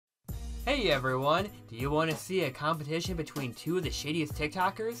Hey everyone, do you want to see a competition between two of the shadiest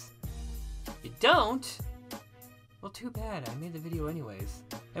TikTokers? You don't? Well, too bad, I made the video anyways.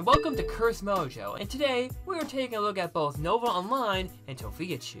 And welcome to Cursemojo, and today we're taking a look at both Nova Online and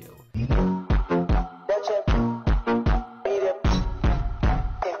TophiaChu.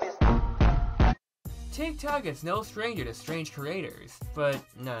 TikTok is no stranger to strange creators, but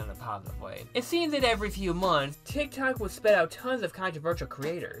not in a positive way. It seems that every few months, TikTok will spit out tons of controversial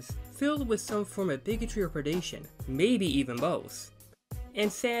creators, filled with some form of bigotry or predation, maybe even both.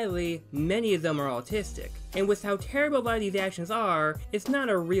 And sadly, many of them are autistic, and with how terrible a lot of these actions are, it's not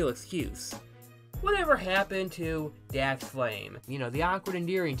a real excuse. Whatever happened to Dax Flame? You know, the awkward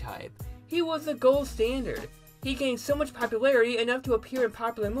endearing type. He was the gold standard. He gained so much popularity enough to appear in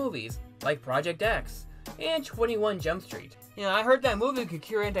popular movies, like Project X, and 21 Jump Street. You know, I heard that movie could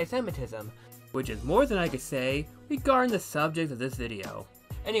cure anti-Semitism, which is more than I could say regarding the subject of this video.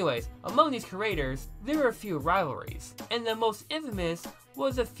 Anyways, among these creators, there are a few rivalries, and the most infamous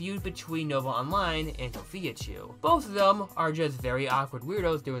was a feud between Nova Online and TophiaChu. Both of them are just very awkward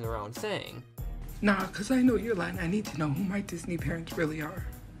weirdos doing their own thing. Nah, cause I know you're lying. I need to know who my Disney parents really are.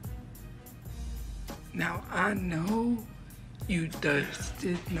 Now, I know you just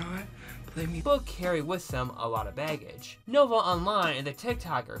did not play me. Both carry with them a lot of baggage. Nova Online is a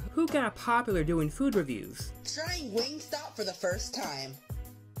TikToker who got popular doing food reviews. Trying Wingstop for the first time.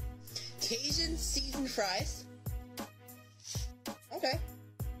 Cajun seasoned fries. Okay.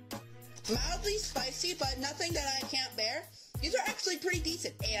 Mildly spicy, but nothing that I can't bear. These are actually pretty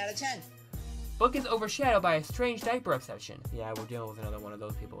decent. 8 out of 10. Book is overshadowed by a strange diaper obsession. Yeah, we're dealing with another one of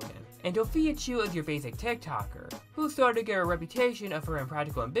those people again. And TophiaChu is your basic TikToker, who started to get a reputation of her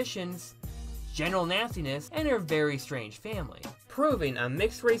impractical ambitions, general nastiness, and her very strange family, proving a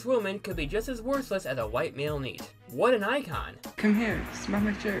mixed-race woman could be just as worthless as a white male NEET. What an icon! Come here, smell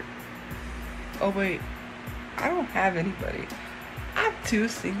my shirt. Oh wait, I don't have anybody. I'm too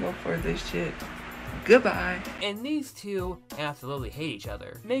single for this shit. Goodbye. And these two absolutely hate each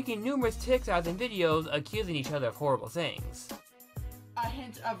other, making numerous TikToks and videos accusing each other of horrible things. A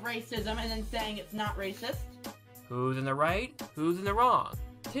hint of racism and then saying it's not racist. Who's in the right? Who's in the wrong?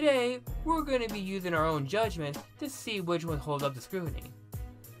 Today, we're going to be using our own judgment to see which one holds up to scrutiny.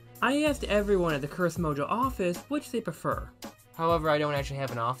 I asked everyone at the Cursemojo office which they prefer. However, I don't actually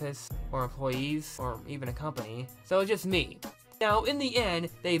have an office, or employees, or even a company, so it's just me. Now, in the end,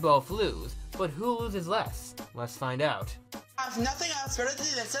 they both lose, but who loses less? Let's find out. I have nothing else better to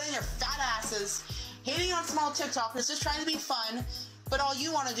do than sit on your fat asses, hating on small TikTokers, just trying to be fun, but all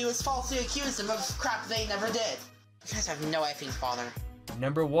you want to do is falsely accuse them of crap they never did. You guys have no effing father.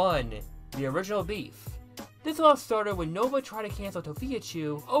 Number 1. The original beef. This all started when Nova tried to cancel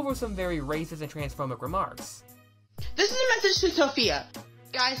TophiaChu over some very racist and transphobic remarks. This is a message to Tophia.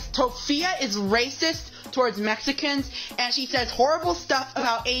 Guys, Tophia is racist towards Mexicans, and she says horrible stuff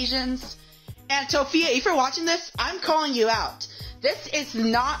about Asians. And Tophia, if you're watching this, I'm calling you out. This is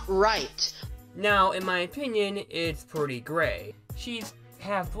not right. Now, in my opinion, it's pretty gray. She's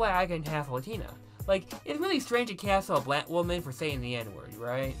half black and half Latina. Like, it's really strange to cancel a black woman for saying the N-word,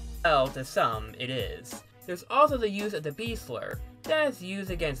 right? Well, to some, it is. There's also the use of the B slur that is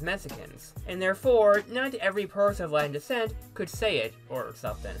used against Mexicans, and therefore, not every person of Latin descent could say it, or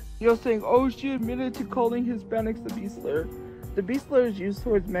something. You're saying, oh, she admitted to calling Hispanics the B slur. The B slur is used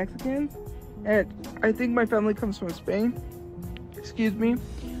towards Mexicans, and I think my family comes from Spain. Excuse me.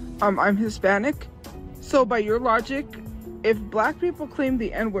 I'm Hispanic. So by your logic, if black people claim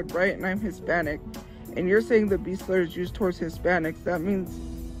the N-word, right, and I'm Hispanic, and you're saying the B slur is used towards Hispanics, that means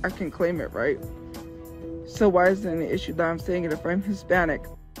I can claim it, right? So why is it an issue that I'm saying it if I'm Hispanic?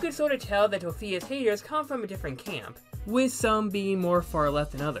 You could sort of tell that Tophia's haters come from a different camp, with some being more far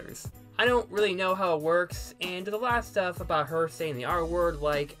left than others. I don't really know how it works, and there's a lot of stuff about her saying the R-word,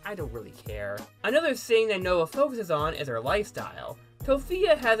 like, I don't really care. Another thing that Nova focuses on is her lifestyle.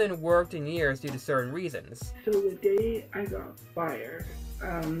 Tophia hasn't worked in years due to certain reasons. So the day I got fired,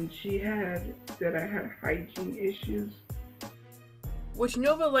 she had said I had hygiene issues. Which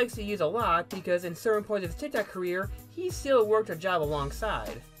Nova likes to use a lot because in certain points of his TikTok career, he still worked a job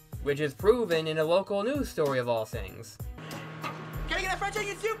alongside. Which is proven in a local news story of all things. Can I get a fried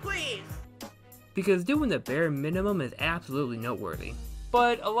chicken soup, please? Because doing the bare minimum is absolutely noteworthy.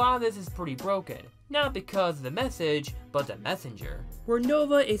 But a lot of this is pretty broken. Not because of the message, but the messenger. Where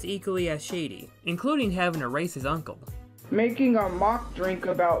Nova is equally as shady, including having a racist uncle. Making a mock drink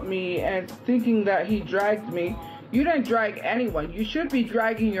about me and thinking that he dragged me. You didn't drag anyone. You should be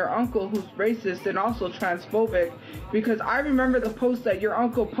dragging your uncle who's racist and also transphobic, because I remember the post that your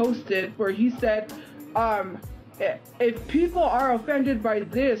uncle posted where he said, If people are offended by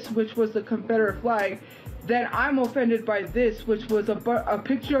this, which was the Confederate flag, then I'm offended by this, which was a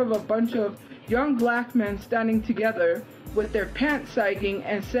picture of a bunch of young black men standing together with their pants sagging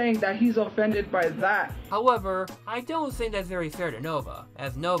and saying that he's offended by that. However, I don't think that's very fair to Nova,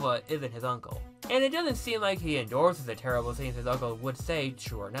 as Nova isn't his uncle. And it doesn't seem like he endorses the terrible things his uncle would say,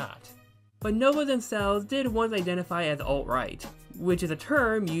 true or not. But Nova themselves did once identify as alt-right, which is a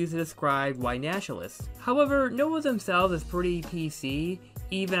term used to describe white nationalists. However, Nova themselves is pretty PC,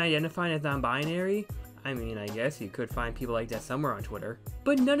 even identifying as non-binary. I mean, I guess you could find people like that somewhere on Twitter.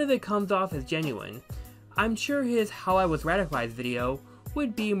 But none of it comes off as genuine. I'm sure his How I Was Radicalized video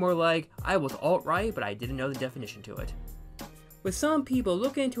would be more like, I was alt-right, but I didn't know the definition to it. With some people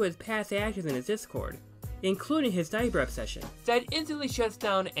looking into his past actions in his Discord, including his diaper obsession, that instantly shuts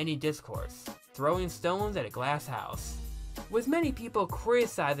down any discourse, throwing stones at a glass house. With many people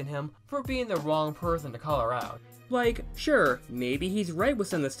criticizing him for being the wrong person to call her out. Like, sure, maybe he's right with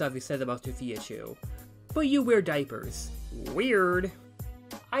some of the stuff he says about TophiaChu, but you wear diapers. Weird.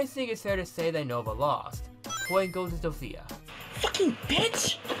 I think it's fair to say that Nova lost. Point goes to Tophia. Fucking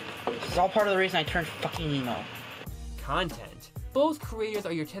bitch! This is all part of the reason I turned fucking emo. Content. Both creators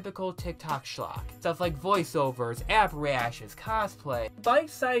are your typical TikTok schlock. Stuff like voiceovers, app reactions, cosplay,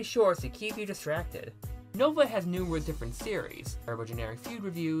 bite-sized shorts to keep you distracted. Nova has numerous different series, turbo generic feud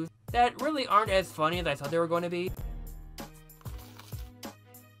reviews, that really aren't as funny as I thought they were going to be.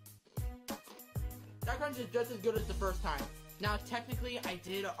 That crunch is just as good as the first time. Now, technically, I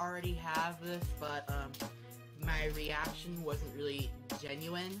did already have this, but, my reaction wasn't really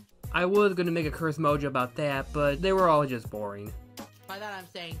genuine. I was going to make a Cursemojo about that, but they were all just boring. By that I'm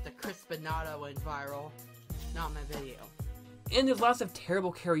saying the Crispinata went viral, not my video. And there's lots of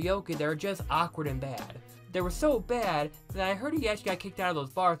terrible karaoke that are just awkward and bad. They were so bad that I heard he actually got kicked out of those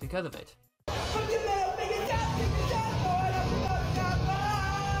bars because of it.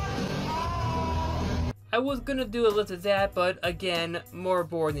 I was gonna do a list of that, but again, more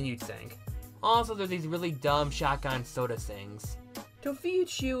bored than you'd think. Also, there's these really dumb shotgun soda things.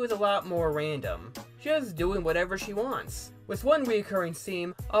 TophiaChu is a lot more random, just doing whatever she wants, with one recurring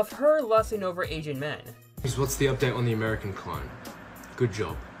theme of her lusting over Asian men. What's the update on the American con? Good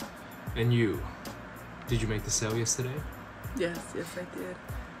job. And you? Did you make the sale yesterday? Yes, I did.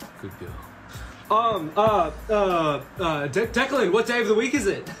 Good girl. Declan, what day of the week is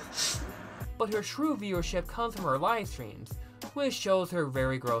it? But her true viewership comes from her live streams, which shows her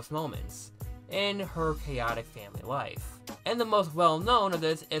very gross moments in her chaotic family life. And the most well-known of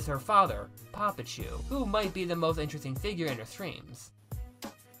this is her father, TophiaChu, who might be the most interesting figure in her streams.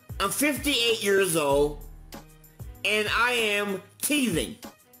 I'm 58 years old, and I am teething.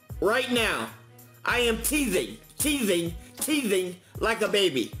 Right now, I am teething like a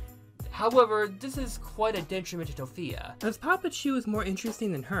baby. However, this is quite a detriment to Tophia, as TophiaChu is more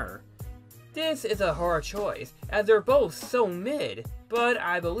interesting than her. This is a hard choice, as they're both so mid, but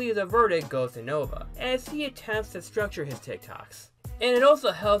I believe the verdict goes to Nova, as he attempts to structure his TikToks. And it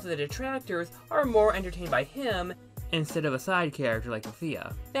also helps that the detractors are more entertained by him instead of a side character like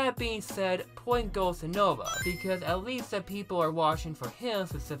Tophia. That being said, point goes to Nova, because at least the people are watching for him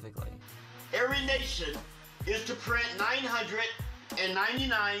specifically. Every nation is to print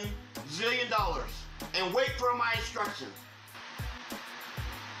 $999 zillion, and wait for my instructions.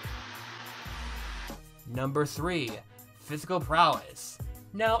 Number 3. Physical prowess.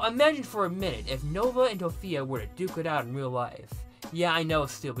 Now imagine for a minute if Nova and Tophia were to duke it out in real life. Yeah, I know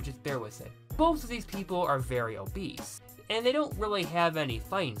it's stupid, just bear with it. Both of these people are very obese, and they don't really have any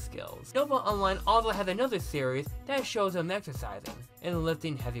fighting skills. Nova Online also has another series that shows him exercising and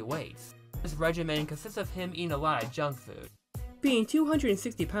lifting heavy weights. This regimen consists of him eating a lot of junk food, being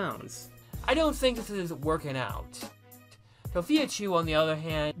 260 pounds. I don't think this is working out. TophiaChu, on the other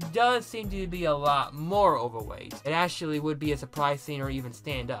hand, does seem to be a lot more overweight. It actually would be a surprise seeing her even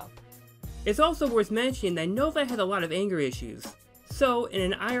stand up. It's also worth mentioning that Nova has a lot of anger issues. So, in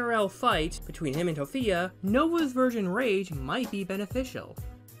an IRL fight between him and Tophia, Nova's version Rage might be beneficial.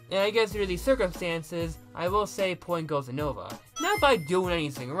 And I guess due to these circumstances, I will say point goes to Nova. Not by doing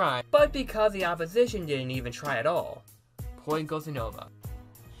anything right, but because the opposition didn't even try at all. Point goes to Nova.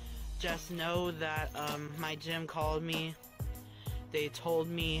 Just know that, my gym called me. They told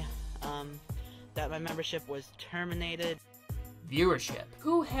me, that my membership was terminated. Viewership.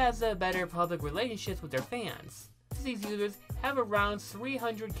 Who has the better public relationships with their fans? These users have around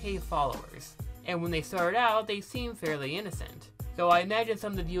 300k followers, and when they started out, they seemed fairly innocent. So I imagine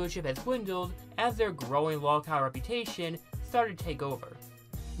some of the viewership has dwindled as their growing Lolcow reputation started to take over.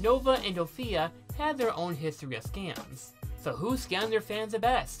 Nova and Tophia had their own history of scams. So who scammed their fans the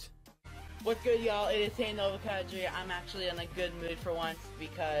best? What's good, y'all? It is Lolcows. I'm actually in a good mood for once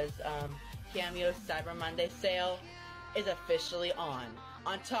because Cameo's Cyber Monday sale is officially on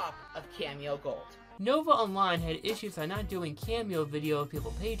top of Cameo Gold. Nova Online had issues on not doing Cameo videos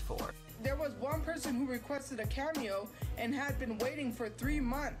people paid for. There was one person who requested a cameo and had been waiting for 3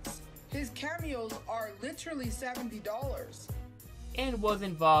 months. His cameos are literally $70. And was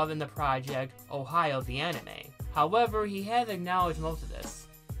involved in the project Ohio the Anime. However, he has acknowledged most of this.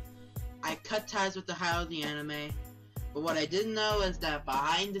 I cut ties with Ohio the Anime, but what I didn't know is that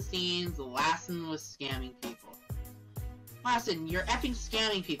behind the scenes, Lassen was scamming people. Lassen, you're effing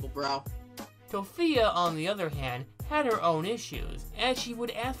scamming people, bro. Tophia, on the other hand, had her own issues, as she would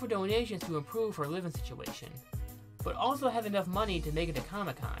ask for donations to improve her living situation, but also had enough money to make it to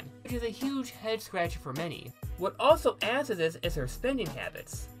Comic-Con, which is a huge head-scratcher for many. What also adds to this is her spending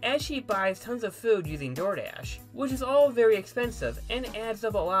habits, as she buys tons of food using DoorDash, which is all very expensive and adds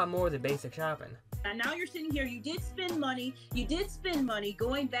up a lot more than basic shopping. And now you're sitting here, you did spend money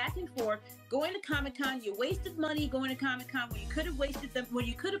going back and forth, going to Comic-Con, you wasted money going to Comic-Con when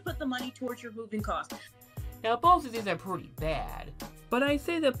you could have put the money towards your moving costs. Now both of these are pretty bad, but I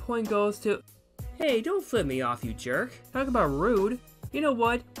say the point goes to, hey, don't flip me off, you jerk. Talk about rude. You know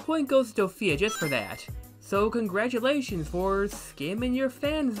what? Point goes to Tophia just for that. So congratulations for scamming your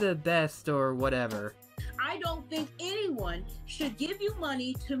fans the best or whatever. I don't think anyone should give you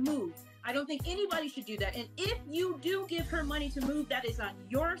money to move. I don't think anybody should do that. And if you do give her money to move, that is on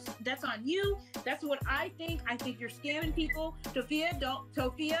that's on you. That's what I think. I think you're scamming people.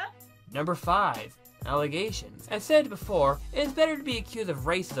 Tophia. Number 5. Allegations. As said before, it's better to be accused of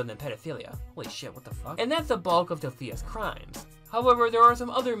racism than pedophilia. Holy shit, what the fuck? And that's the bulk of Tophia's crimes. However, there are some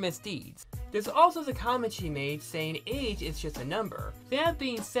other misdeeds. There's also the comment she made saying age is just a number. That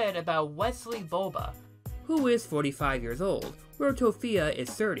being said about Wesley Boba, who is 45 years old, where Tophia is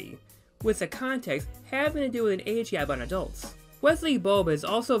 30, with the context having to do with an age gap on adults. Wesley Boba is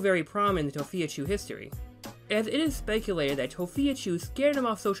also very prominent in TophiaChu history, as it is speculated that TophiaChu scared him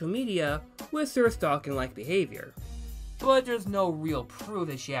off social media with her stalking-like behavior. But there's no real proof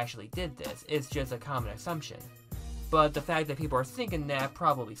that she actually did this, it's just a common assumption. But the fact that people are thinking that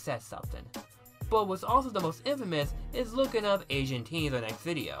probably says something. But what's also the most infamous is looking up Asian teens on the next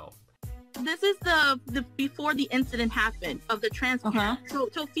video. This is the before the incident happened of the transparent. So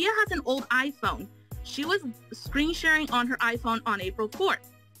Tophia has an old iPhone. She was screen sharing on her iPhone on April 4th.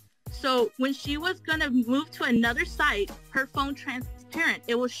 So when she was gonna move to another site, her phone transparent.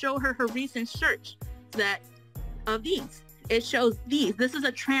 It will show her recent search of these. It shows these. This is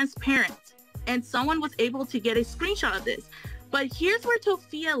a transparent, and someone was able to get a screenshot of this. But here's where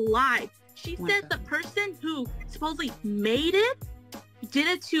Tophia lied. She said the person who supposedly made it did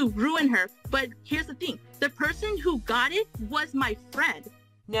it to ruin her. But here's the thing: the person who got it was my friend.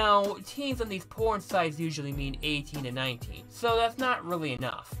 Now, teens on these porn sites usually mean 18 to 19, so that's not really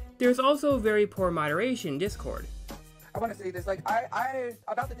enough. There's also very poor moderation in Discord. I want to say this, like, I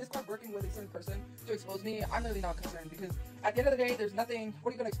about the Discord working with a certain person to expose me, I'm really not concerned, because at the end of the day, there's nothing,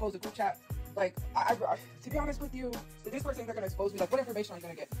 what are you going to expose, a group chat? Like, to be honest with you, the Discord saying they're going to expose me, like, what information are you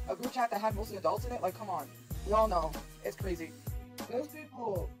going to get? A group chat that had mostly adults in it? Like, come on. We all know. It's crazy. Those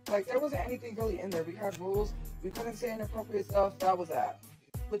people, like, there wasn't anything really in there. We had rules. We couldn't say inappropriate stuff. That was that.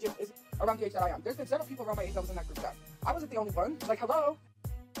 Legit, it's around the age that I am. There's been several people around my age that was in that group chat. I wasn't the only one. Like, hello?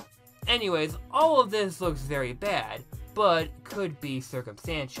 Anyways, all of this looks very bad, but could be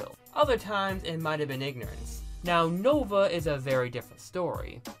circumstantial. Other times, it might have been ignorance. Now, Nova is a very different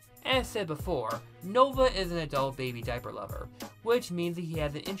story. As said before, Nova is an adult baby diaper lover, which means that he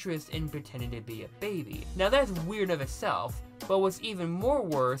has an interest in pretending to be a baby. Now that's weird of itself, but what's even more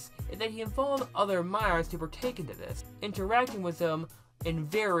worse is that he involved other minors to partake into this, interacting with them in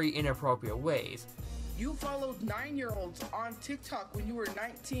very inappropriate ways. You followed 9-year-olds on TikTok when you were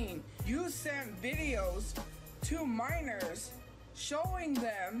 19. You sent videos to minors showing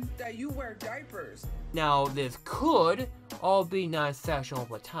them that you wear diapers. Now, this could all be non-sexual and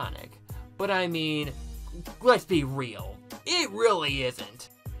platonic, but I mean, let's be real, it really isn't.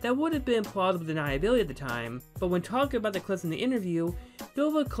 That would have been plausible deniability at the time, but when talking about the clips in the interview,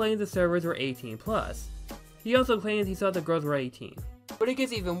 Nova claims the servers were 18+. He also claims he saw the girls were 18. But it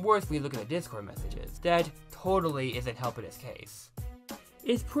gets even worse when you look at the Discord messages. That totally isn't helping his case.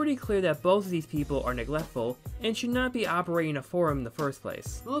 It's pretty clear that both of these people are neglectful and should not be operating a forum in the first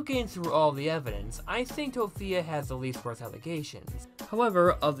place. Looking through all the evidence, I think Tophia has the least worst allegations.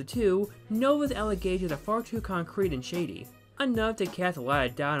 However, of the two, Nova's allegations are far too concrete and shady, enough to cast a lot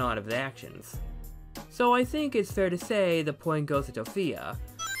of doubt on a lot of his actions. So I think it's fair to say the point goes to Tophia.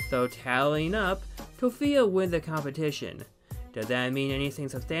 So tallying up, Tophia wins the competition. Does that mean anything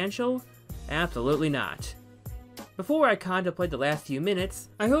substantial? Absolutely not. Before I contemplate the last few minutes,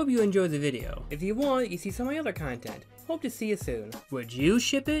 I hope you enjoyed the video. If you want, you see some of my other content. Hope to see you soon. Would you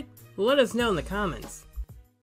ship it? Let us know in the comments.